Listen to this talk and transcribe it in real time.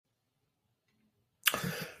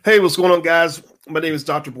Hey, what's going on, guys? My name is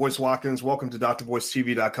Dr. Boyce Watkins. Welcome to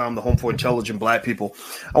drboycetv.com, the home for intelligent Black people.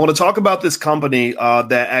 I want to talk about this company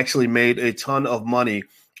that actually made a ton of money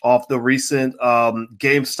off the recent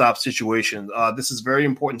GameStop situation. This is a very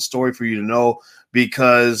important story for you to know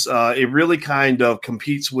because it really kind of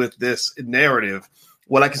competes with this narrative,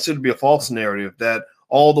 what I consider to be a false narrative, that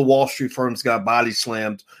all the Wall Street firms got body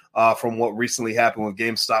slammed from what recently happened with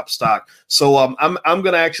GameStop stock. So I'm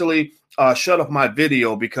going to actually shut off my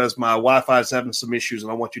video because my Wi-Fi is having some issues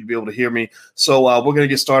and I want you to be able to hear me. So we're going to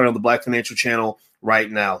get started on the Black Financial Channel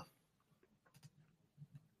right now.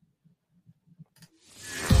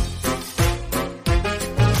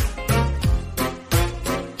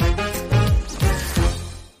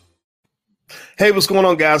 Hey, what's going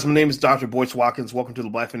on, guys? My name is Dr. Boyce Watkins. Welcome to the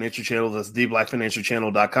Black Financial Channel. That's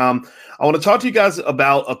theblackfinancialchannel.com. I want to talk to you guys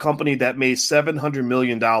about a company that made $700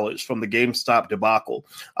 million from the GameStop debacle.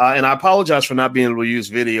 And I apologize for not being able to use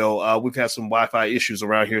video. We've had some Wi-Fi issues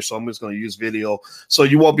around here, so I'm just going to use video so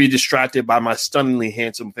you won't be distracted by my stunningly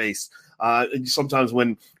handsome face. Sometimes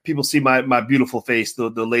when people see my beautiful face, the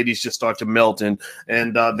ladies just start to melt and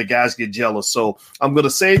the guys get jealous. So I'm going to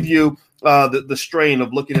save you the strain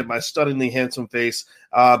of looking at my stunningly handsome face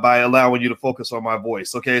by allowing you to focus on my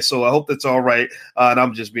voice. Okay, so I hope that's all right. And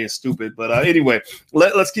I'm just being stupid. But anyway,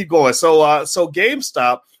 let's keep going. So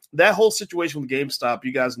GameStop, that whole situation with GameStop,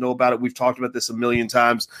 you guys know about it. We've talked about this a million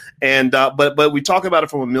times, and but we talk about it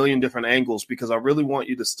from a million different angles because I really want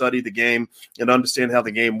you to study the game and understand how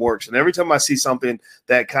the game works. And every time I see something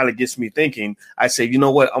that kind of gets me thinking, I say, you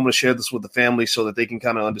know what, I'm going to share this with the family so that they can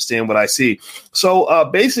kind of understand what I see. So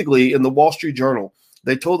basically, in the Wall Street Journal,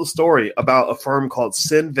 they told a story about a firm called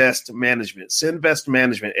Sinvest Management. Sinvest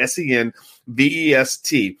Management,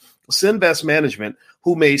 S-E-N-V-E-S-T, Sinvest Management,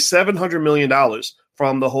 who made $700 million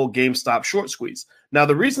from the whole GameStop short squeeze. Now,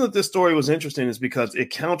 the reason that this story was interesting is because it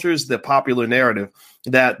counters the popular narrative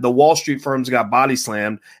that the Wall Street firms got body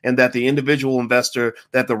slammed and that the individual investor,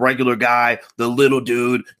 that the regular guy, the little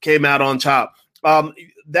dude came out on top.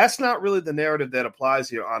 That's not really the narrative that applies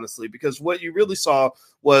here, honestly, because what you really saw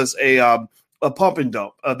was a pump and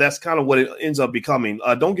dump. That's kind of what it ends up becoming.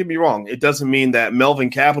 Don't get me wrong. It doesn't mean that Melvin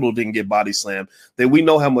Capital didn't get body slammed. That we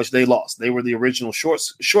know how much they lost. They were the original short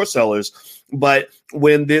sellers. But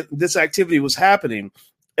when this activity was happening,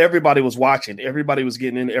 everybody was watching. Everybody was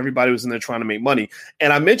getting in. Everybody was in there trying to make money.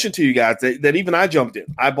 And I mentioned to you guys that even I jumped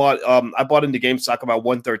in. I bought into GameStop about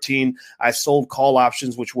 113. I sold call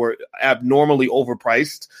options, which were abnormally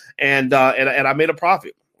overpriced, and I made a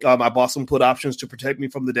profit. I bought some put options to protect me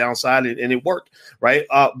from the downside, and it worked, right?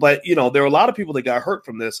 But, you know, there are a lot of people that got hurt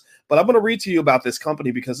from this. But I'm going to read to you about this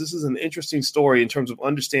company because this is an interesting story in terms of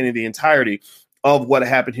understanding the entirety of what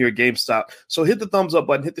happened here at GameStop. So hit the thumbs up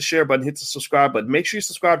button, hit the share button, hit the subscribe button. Make sure you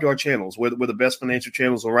subscribe to our channels. We're the best financial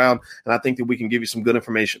channels around, and I think that we can give you some good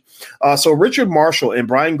information. So Richard Marshall and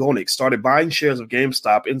Brian Gonick started buying shares of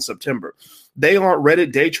GameStop in September. They aren't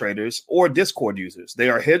Reddit day traders or Discord users. They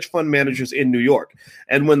are hedge fund managers in New York.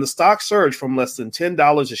 And when the stock surged from less than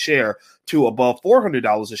 $10 a share to above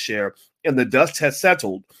 $400 a share and the dust has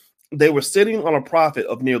settled, they were sitting on a profit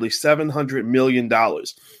of nearly $700 million,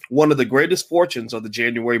 one of the greatest fortunes of the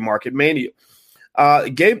January market mania.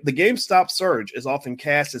 The GameStop surge is often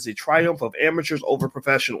cast as a triumph of amateurs over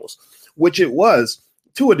professionals, which it was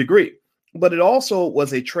to a degree. But it also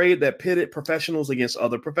was a trade that pitted professionals against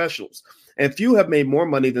other professionals. And few have made more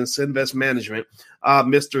money than Sinvest Management,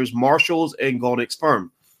 Mr. Marshall's and Gonick's firm.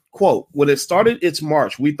 Quote, when it started its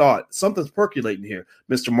march, we thought something's percolating here,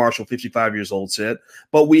 Mr. Marshall, 55 years old, said.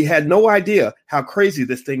 But we had no idea how crazy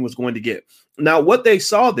this thing was going to get. Now, what they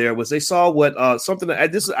saw there was they saw what something that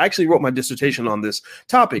I actually wrote my dissertation on this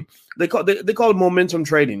topic. They call it momentum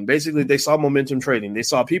trading. Basically, they saw momentum trading. They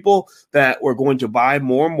saw people that were going to buy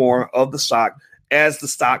more and more of the stock as the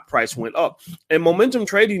stock price went up. And momentum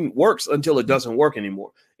trading works until it doesn't work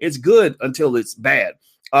anymore. It's good until it's bad.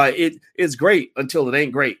 It is great until it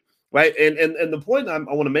ain't great, right? And the point I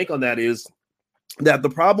want to make on that is that the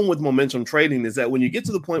problem with momentum trading is that when you get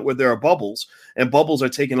to the point where there are bubbles and bubbles are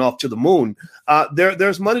taken off to the moon,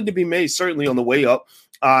 there's money to be made certainly on the way up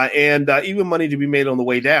and even money to be made on the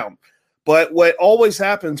way down. But what always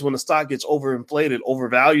happens when the stock gets overinflated,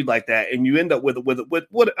 overvalued like that, and you end up with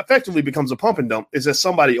what effectively becomes a pump and dump is that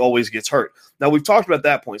somebody always gets hurt. Now, we've talked about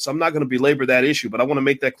that point, so I'm not going to belabor that issue, but I want to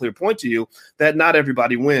make that clear point to you that not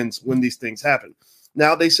everybody wins when these things happen.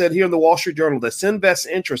 Now, they said here in the Wall Street Journal that Sinvest's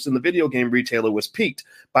interest in the video game retailer was piqued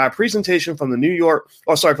by a presentation from the new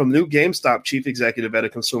GameStop chief executive at a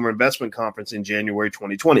consumer investment conference in January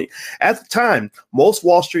 2020. At the time, most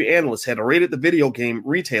Wall Street analysts had rated the video game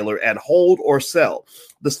retailer at hold or sell.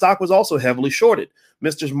 The stock was also heavily shorted.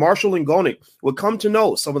 Mr. Marshall and Gonick would come to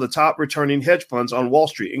know some of the top returning hedge funds on Wall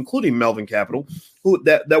Street, including Melvin Capital,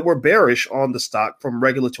 that were bearish on the stock from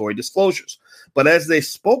regulatory disclosures. But as they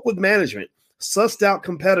spoke with management, sussed out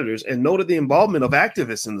competitors, and noted the involvement of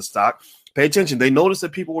activists in the stock, pay attention, they noticed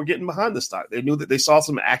that people were getting behind the stock. They knew that they saw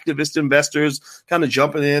some activist investors kind of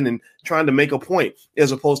jumping in and trying to make a point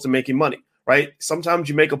as opposed to making money, right? Sometimes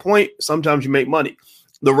you make a point, sometimes you make money.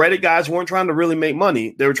 The Reddit guys weren't trying to really make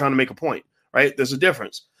money. They were trying to make a point. Right, there's a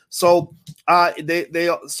difference. So,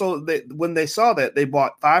 when they saw that, they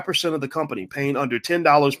bought 5% of the company, paying under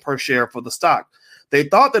 $10 per share for the stock. They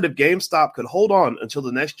thought that if GameStop could hold on until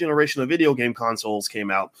the next generation of video game consoles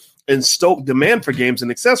came out and stoke demand for games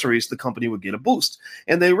and accessories, the company would get a boost.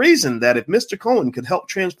 And they reasoned that if Mr. Cohen could help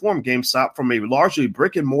transform GameStop from a largely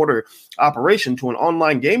brick and mortar operation to an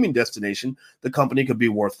online gaming destination, the company could be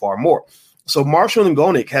worth far more. So Marshall and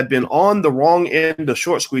Gonick had been on the wrong end of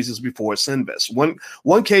short squeezes before Sinvest.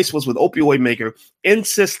 One case was with opioid maker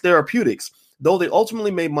Insys Therapeutics, though they ultimately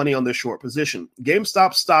made money on their short position.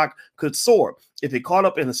 GameStop stock could soar if it caught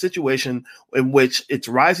up in a situation in which its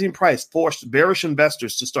rising price forced bearish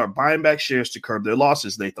investors to start buying back shares to curb their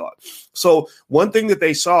losses, they thought. So one thing that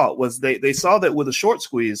they saw was they saw that with a short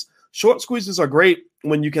squeezes are great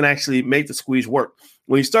when you can actually make the squeeze work.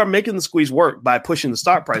 When you start making the squeeze work by pushing the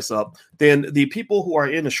stock price up, then the people who are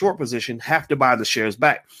in a short position have to buy the shares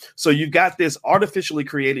back. So you've got this artificially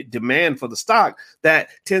created demand for the stock that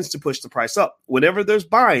tends to push the price up. Whenever there's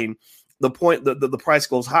buying, the price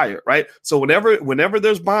goes higher, right? So whenever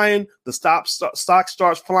there's buying, the stock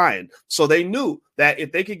starts flying. So they knew that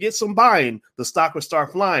if they could get some buying, the stock would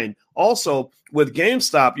start flying. Also, with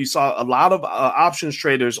GameStop, you saw a lot of options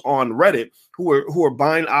traders on Reddit who are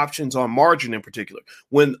buying options on margin in particular.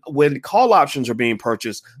 When call options are being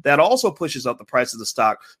purchased, that also pushes up the price of the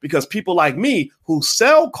stock because people like me who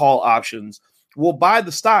sell call options will buy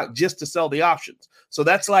the stock just to sell the options. So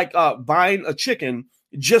that's like buying a chicken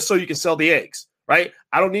just so you can sell the eggs, right?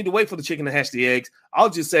 I don't need to wait for the chicken to hatch the eggs. I'll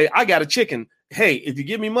just say, I got a chicken. Hey, if you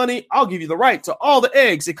give me money, I'll give you the right to all the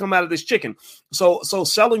eggs that come out of this chicken. So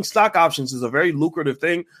selling stock options is a very lucrative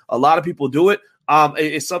thing. A lot of people do it.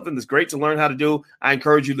 It's something that's great to learn how to do. I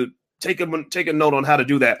encourage you to take a note on how to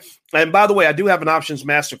do that. And by the way, I do have an options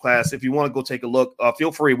masterclass. If you want to go take a look,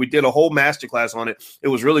 feel free. We did a whole masterclass on it. It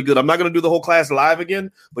was really good. I'm not going to do the whole class live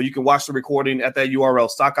again, but you can watch the recording at that URL,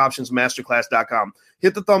 stockoptionsmasterclass.com.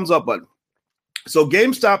 Hit the thumbs up button. So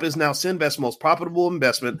GameStop is now Sinvest's most profitable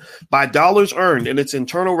investment by dollars earned in its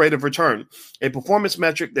internal rate of return, a performance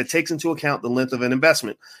metric that takes into account the length of an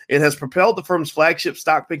investment. It has propelled the firm's flagship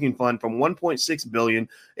stock picking fund from $1.6 billion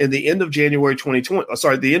in the end of January 2020,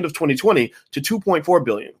 the end of 2020 to $2.4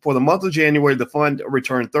 billion. For the month of January, the fund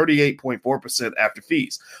returned 38.4% after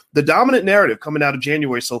fees. The dominant narrative coming out of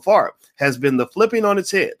January so far has been the flipping on its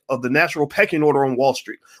head of the natural pecking order on Wall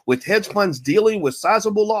Street, with hedge funds dealing with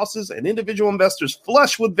sizable losses and individual investors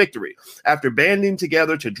flush with victory after banding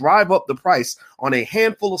together to drive up the price on a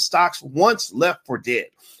handful of stocks once left for dead.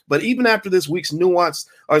 But even after this week's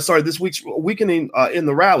weakening in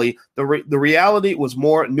the rally, the reality was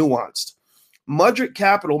more nuanced. Mudrick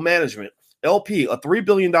Capital Management, LP, a $3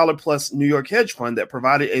 billion plus New York hedge fund that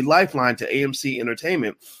provided a lifeline to AMC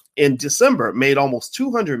Entertainment in December, made almost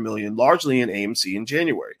 $200 million, largely in AMC in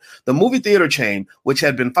January. The movie theater chain, which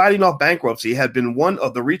had been fighting off bankruptcy, had been one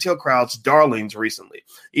of the retail crowd's darlings recently.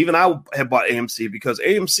 Even I had bought AMC because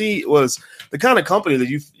AMC was the kind of company that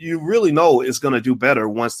you really know is going to do better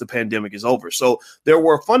once the pandemic is over. So there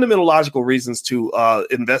were fundamental logical reasons to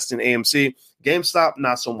invest in AMC. GameStop,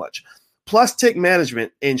 not so much. Plus Tick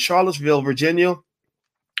Management in Charlottesville, Virginia,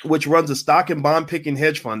 which runs a stock and bond picking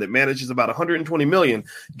hedge fund that manages about $120 million,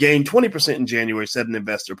 gained 20% in January, said an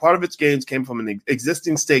investor. Part of its gains came from an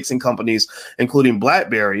existing stakes in companies, including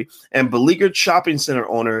BlackBerry and beleaguered shopping center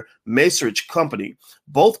owner Macerich Company.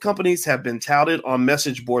 Both companies have been touted on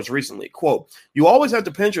message boards recently. Quote, "You always have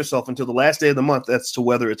to pinch yourself until the last day of the month as to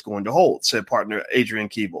whether it's going to hold," said partner Adrian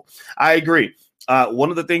Keeble. I agree. One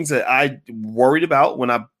of the things that I worried about when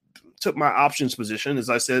I took my options position, as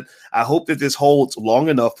I said, I hope that this holds long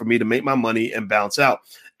enough for me to make my money and bounce out.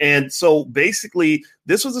 And so basically,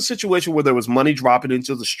 this was a situation where there was money dropping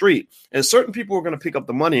into the street, and certain people were going to pick up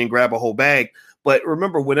the money and grab a whole bag. But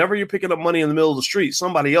remember, whenever you're picking up money in the middle of the street,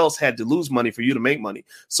 somebody else had to lose money for you to make money.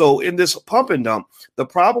 So in this pump and dump, the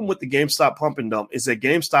problem with the GameStop pump and dump is that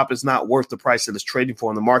GameStop is not worth the price that it's trading for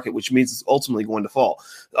in the market, which means it's ultimately going to fall.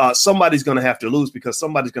 Somebody's going to have to lose because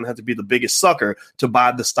somebody's going to have to be the biggest sucker to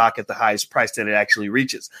buy the stock at the highest price that it actually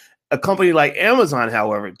reaches. A company like Amazon,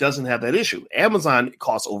 however, doesn't have that issue. Amazon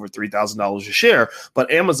costs over $3,000 a share, but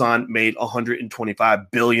Amazon made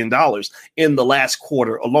 $125 billion in the last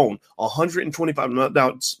quarter alone. 125.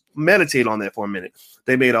 Now, meditate on that for a minute.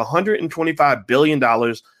 They made $125 billion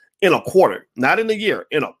in a quarter, not in a year,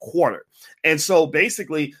 in a quarter. And so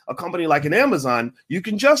basically, a company like an Amazon, you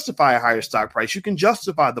can justify a higher stock price. You can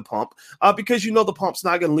justify the pump because you know the pump's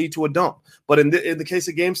not going to lead to a dump. But in the case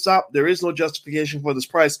of GameStop, there is no justification for this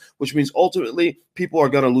price, which means ultimately people are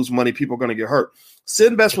going to lose money. People are going to get hurt.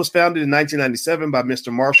 Sinvest was founded in 1997 by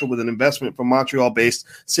Mr. Marshall with an investment from Montreal-based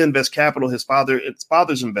Sinvest Capital, his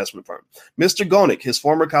father's investment firm. Mr. Gonick, his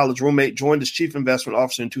former college roommate, joined as chief investment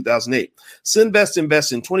officer in 2008. Sinvest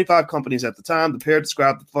invested in 25 companies at the time. The pair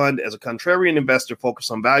described the fund as a contrarian investor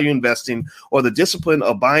focused on value investing or the discipline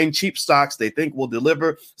of buying cheap stocks they think will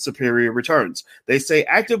deliver superior returns. They say they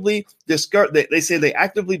actively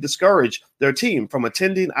discourage their team from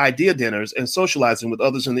attending idea dinners and socializing with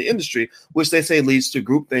others in the industry, which they say leads to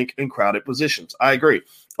groupthink and crowded positions. I agree.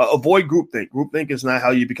 Avoid groupthink. Groupthink is not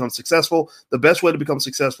how you become successful. The best way to become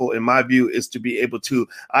successful, in my view, is to be able to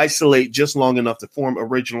isolate just long enough to form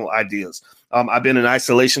original ideas. I've been an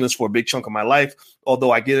isolationist for a big chunk of my life.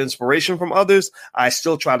 Although I get inspiration from others, I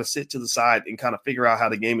still try to sit to the side and kind of figure out how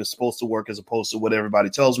the game is supposed to work as opposed to what everybody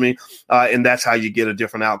tells me. And that's how you get a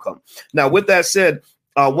different outcome. Now, with that said,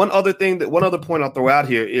 one other point I'll throw out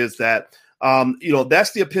here is that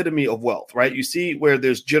that's the epitome of wealth, right? You see where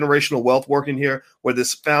there's generational wealth working here, where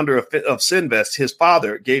this founder of Sinvest, his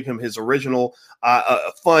father gave him his original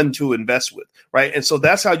fund to invest with, right? And so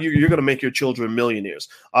that's how you're going to make your children millionaires.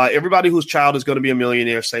 Everybody whose child is going to be a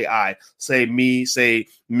millionaire, say I, say me, say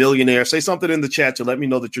millionaire, say something in the chat to let me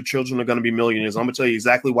know that your children are going to be millionaires. I'm going to tell you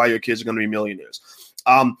exactly why your kids are going to be millionaires.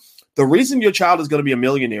 The reason your child is going to be a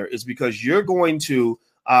millionaire is because you're going to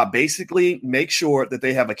basically make sure that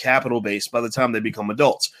they have a capital base by the time they become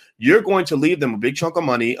adults. You're going to leave them a big chunk of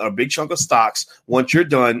money, a big chunk of stocks. Once you're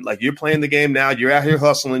done, like you're playing the game now, you're out here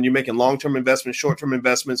hustling, you're making long-term investments, short-term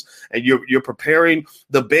investments, and you're preparing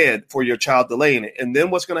the bed for your child to lay in it. And then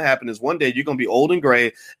what's going to happen is one day you're going to be old and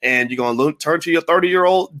gray, and you're going to turn to your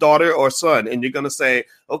 30-year-old daughter or son, and you're going to say,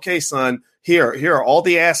 okay, son, here are all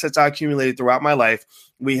the assets I accumulated throughout my life.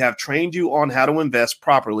 We have trained you on how to invest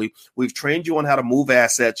properly. We've trained you on how to move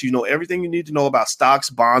assets. You know everything you need to know about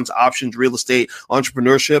stocks, bonds, options, real estate,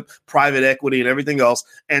 entrepreneurship, private equity, and everything else.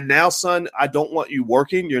 And now, son, I don't want you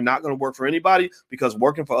working. You're not going to work for anybody because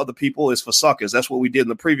working for other people is for suckers. That's what we did in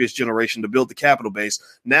the previous generation to build the capital base.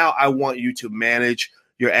 Now I want you to manage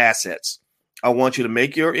your assets. I want you to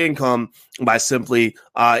make your income by simply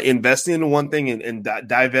investing in one thing and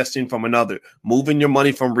divesting from another, moving your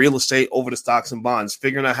money from real estate over to stocks and bonds,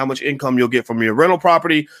 figuring out how much income you'll get from your rental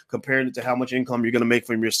property, comparing it to how much income you're going to make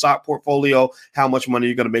from your stock portfolio, how much money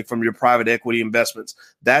you're going to make from your private equity investments.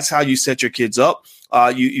 That's how you set your kids up.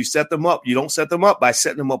 You set them up. You don't set them up by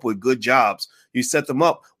setting them up with good jobs. You set them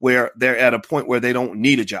up where they're at a point where they don't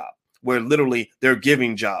need a job, where literally they're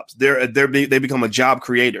giving jobs. They become a job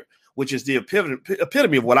creator, which is the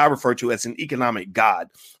epitome of what I refer to as an economic God.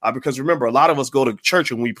 Because remember, a lot of us go to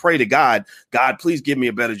church and we pray to God, God, please give me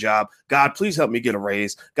a better job. God, please help me get a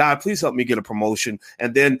raise. God, please help me get a promotion.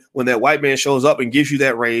 And then when that white man shows up and gives you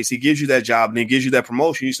that raise, he gives you that job and he gives you that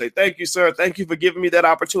promotion, you say, thank you, sir. Thank you for giving me that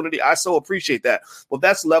opportunity. I so appreciate that. Well,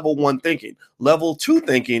 that's level one thinking. Level two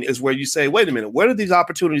thinking is where you say, wait a minute, where do these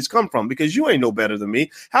opportunities come from? Because you ain't no better than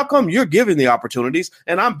me. How come you're giving the opportunities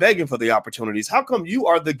and I'm begging for the opportunities? How come you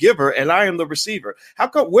are the giver and I am the receiver? How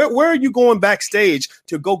come, where are you going backstage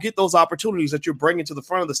to go get those opportunities that you're bringing to the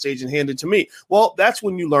front of the stage and handing to me? Well, that's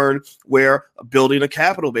when you learn where building a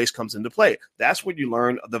capital base comes into play. That's when you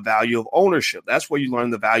learn the value of ownership. That's where you learn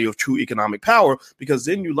the value of true economic power, because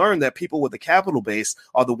then you learn that people with a capital base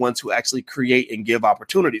are the ones who actually create and give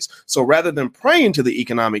opportunities. So rather than praying to the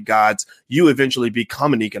economic gods, you eventually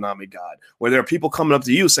become an economic god, where there are people coming up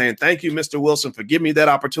to you saying, thank you, Mr. Wilson, for giving me that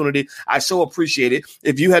opportunity. I so appreciate it.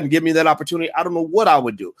 If you hadn't give me that opportunity, I don't know what I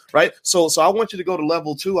would do, right? So I want you to go to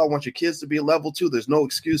level 2. I want your kids to be at level 2. There's no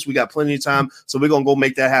excuse. We got plenty of time, so we're going to go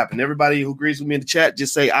make that happen. Everybody who agrees with me in the chat,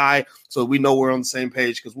 just say aye, so we know we're on the same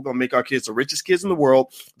page, because we're going to make our kids the richest kids in the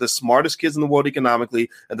world, the smartest kids in the world economically,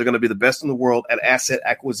 and they're going to be the best in the world at asset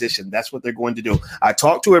acquisition. That's what they're going to do. I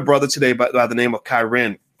talked to a brother today by the name of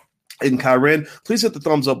Kyren. And Kyren, please hit the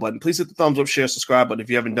thumbs up button. Please hit the thumbs up, share, subscribe button if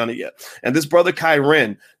you haven't done it yet. And this brother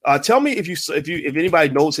Kyren, tell me if anybody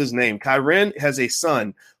knows his name. Kyren has a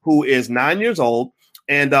son who is 9 years old,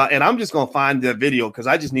 and I'm just gonna find the video because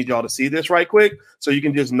I just need y'all to see this right quick so you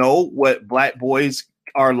can just know what black boys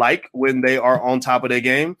are like when they are on top of their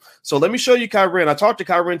game. So let me show you Kyren. I talked to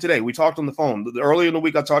Kyren today. We talked on the phone. Earlier in the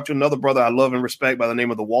week, I talked to another brother I love and respect by the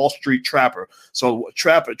name of the Wall Street Trapper. So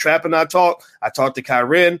Trap and I talked to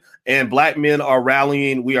Kyren, and black men are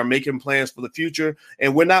rallying. We are making plans for the future,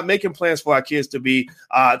 and we're not making plans for our kids to be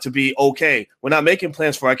okay. We're not making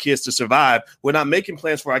plans for our kids to survive. We're not making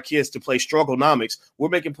plans for our kids to play strugglenomics. We're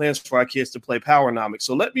making plans for our kids to play powernomics.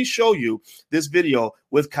 So let me show you this video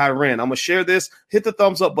with Kyren. I'm going to share this. Hit the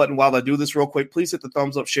thumbs up button while I do this real quick. Please hit the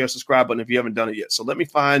thumbs up, share, subscribe button if you haven't done it yet. So let me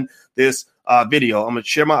find this video. I'm going to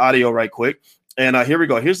share my audio right quick. And here we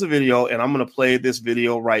go. Here's the video, and I'm going to play this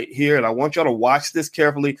video right here. And I want y'all to watch this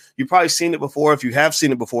carefully. You've probably seen it before. If you have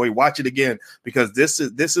seen it before, you watch it again, because this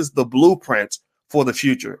is the blueprint for the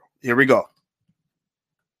future. Here we go.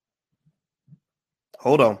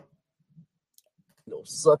 Hold on. No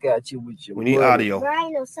suck at you with your money. We need audio.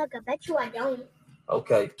 Brian, no suck. I bet you I don't.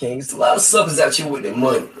 Okay, King. There's a lot of suckers at you with their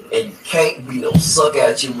money, and you can't be no suck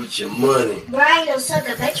at you with your money. Brian, no suck.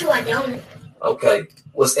 I bet you I don't. Okay,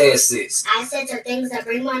 what's assets? Assets are things that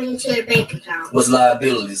bring money into your bank account. What's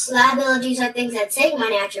liabilities? Liabilities are things that take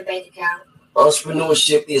money out your bank account.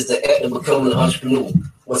 Entrepreneurship is the act of becoming an entrepreneur.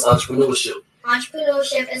 What's entrepreneurship?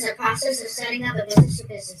 Entrepreneurship is a process of setting up a business or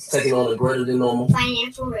businesses. Taking on a greater than normal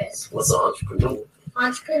financial risk. What's an entrepreneur?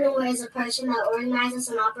 Entrepreneur is a person that organizes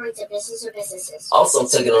and operates a business or businesses. Also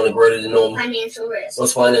taking on a greater than normal financial risk.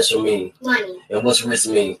 What's financial mean? Money. And what's risk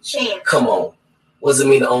mean? Chance. Come on. What does it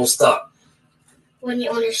mean to own stock? When you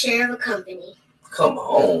own a share of a company. Come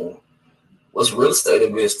on. What's real estate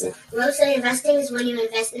investing? Real estate investing is when you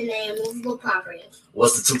invest in a immovable property.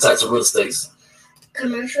 What's the two types of real estates?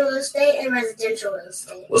 Commercial real estate and residential real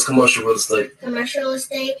estate. What's commercial real estate? Commercial real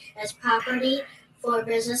estate is property for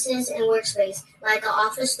businesses and workspace, like an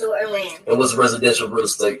office, store, or land. And what's residential real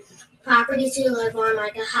estate? Property to live on,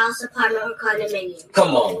 like a house, apartment, or condominium.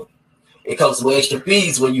 Come on. It comes with extra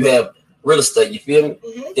fees when you have real estate, you feel me?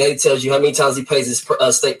 Mm-hmm. Daddy tells you how many times he pays his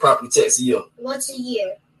state property tax a year. Once a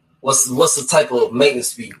year. What's the type of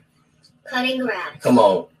maintenance fee? Cutting grass. Come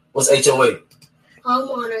on. What's HOA?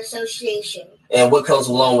 Homeowner Association. And what comes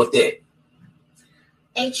along with that?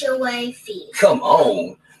 HOA fee. Come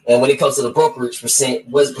on. And when it comes to the brokerage percent,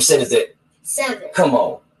 what percent is that? 7. Come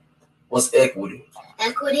on. What's equity?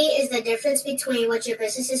 Equity is the difference between what your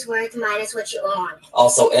business is worth minus what you own.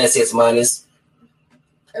 Also assets minus?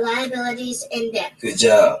 Liabilities and debt. Good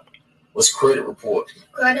job. What's credit report?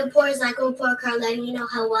 Credit report is like a report card letting you know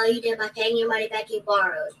how well you did by paying your money back you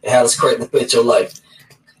borrowed. And how does credit affect your life?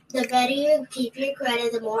 The better you keep your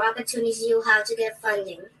credit, the more opportunities you have to get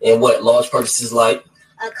funding. And what? Large purchases like?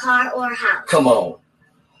 A car or a house. Come on.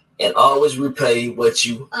 And always repay what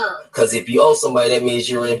you owe. Because if you owe somebody, that means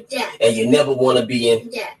you're in debt. And you never want to be in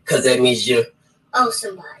debt. Because that means you owe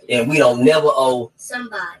somebody. And we don't never owe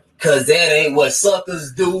somebody. Because that ain't what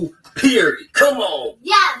suckers do, period. Come on.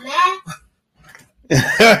 Yeah,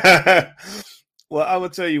 man. Well, I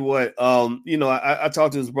would tell you what, I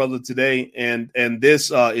talked to this brother today, and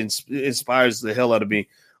this inspires the hell out of me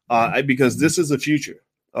because this is the future.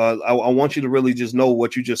 I want you to really just know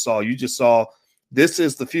what you just saw. You just saw this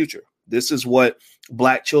is the future. This is what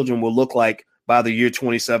black children will look like by the year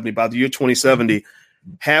 2070. By the year 2070,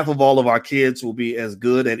 half of all of our kids will be as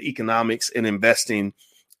good at economics and investing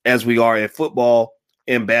as we are at football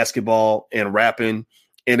and basketball and rapping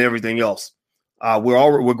and everything else.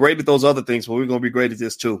 We're great at those other things, but we're going to be great at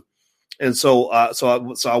this too. And so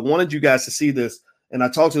I wanted you guys to see this. And I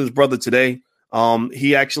talked to this brother today.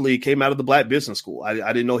 He actually came out of the Black Business School. I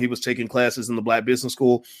didn't know he was taking classes in the Black Business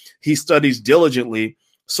School. He studies diligently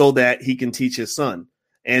so that he can teach his son.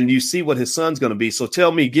 And you see what his son's going to be. So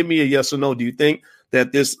tell me, give me a yes or no. Do you think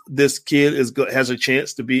that this kid has a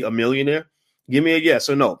chance to be a millionaire? Give me a yes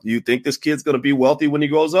or no. Do you think this kid's going to be wealthy when he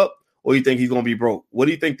grows up? Or you think he's going to be broke? What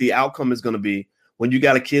do you think the outcome is going to be when you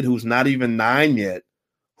got a kid who's not even 9 yet,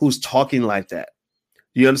 who's talking like that?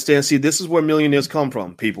 Do you understand? See, this is where millionaires come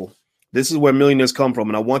from, people. This is where millionaires come from.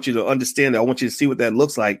 And I want you to understand that. I want you to see what that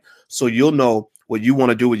looks like so you'll know what you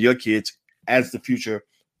want to do with your kids as the future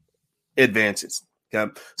advances.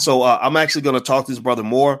 Okay. So I'm actually going to talk to this brother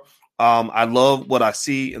more. I love what I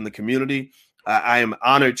see in the community. I am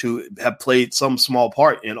honored to have played some small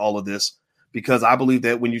part in all of this, because I believe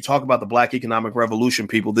that when you talk about the Black economic revolution,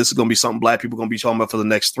 people, this is going to be something Black people are going to be talking about for the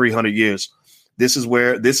next 300 years. This is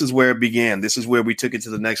where it began. This is where we took it to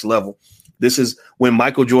the next level. This is when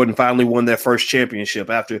Michael Jordan finally won their first championship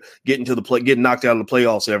after getting knocked out of the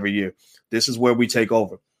playoffs every year. This is where we take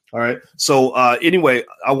over. All right. So anyway,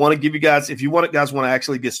 I want to give you guys, if you guys want to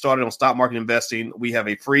actually get started on stock market investing, we have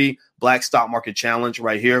a free Black Stock Market Challenge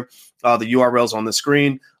right here. The URL's on the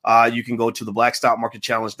screen. You can go to the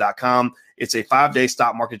blackstockmarketchallenge.com. It's a 5-day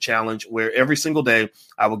stock market challenge where every single day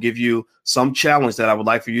I will give you some challenge that I would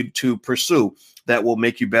like for you to pursue that will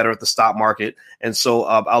make you better at the stock market. And so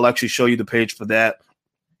I'll actually show you the page for that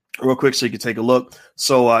real quick so you can take a look.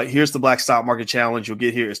 So here's the Black Stock Market Challenge. You'll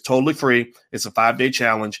get here. It's totally free. It's a 5-day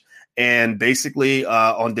challenge. And basically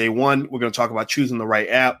on day 1, we're going to talk about choosing the right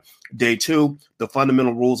app. Day 2, the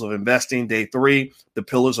fundamental rules of investing. Day 3, the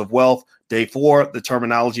pillars of wealth. Day 4, the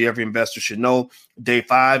terminology every investor should know. Day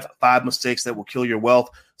 5, 5 mistakes that will kill your wealth.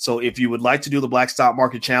 So if you would like to do the Black Stock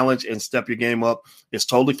Market Challenge and step your game up, it's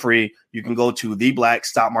totally free. You can go to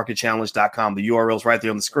theblackstockmarketchallenge.com. The URL is right there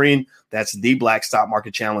on the screen. That's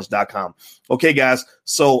theblackstockmarketchallenge.com. Okay, guys.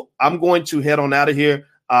 So I'm going to head on out of here.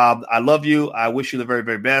 I love you. I wish you the very,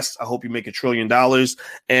 very best. I hope you make $1 trillion.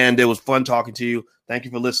 And it was fun talking to you. Thank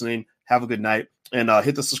you for listening. Have a good night. And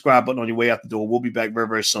hit the subscribe button on your way out the door. We'll be back very,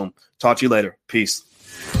 very soon. Talk to you later. Peace.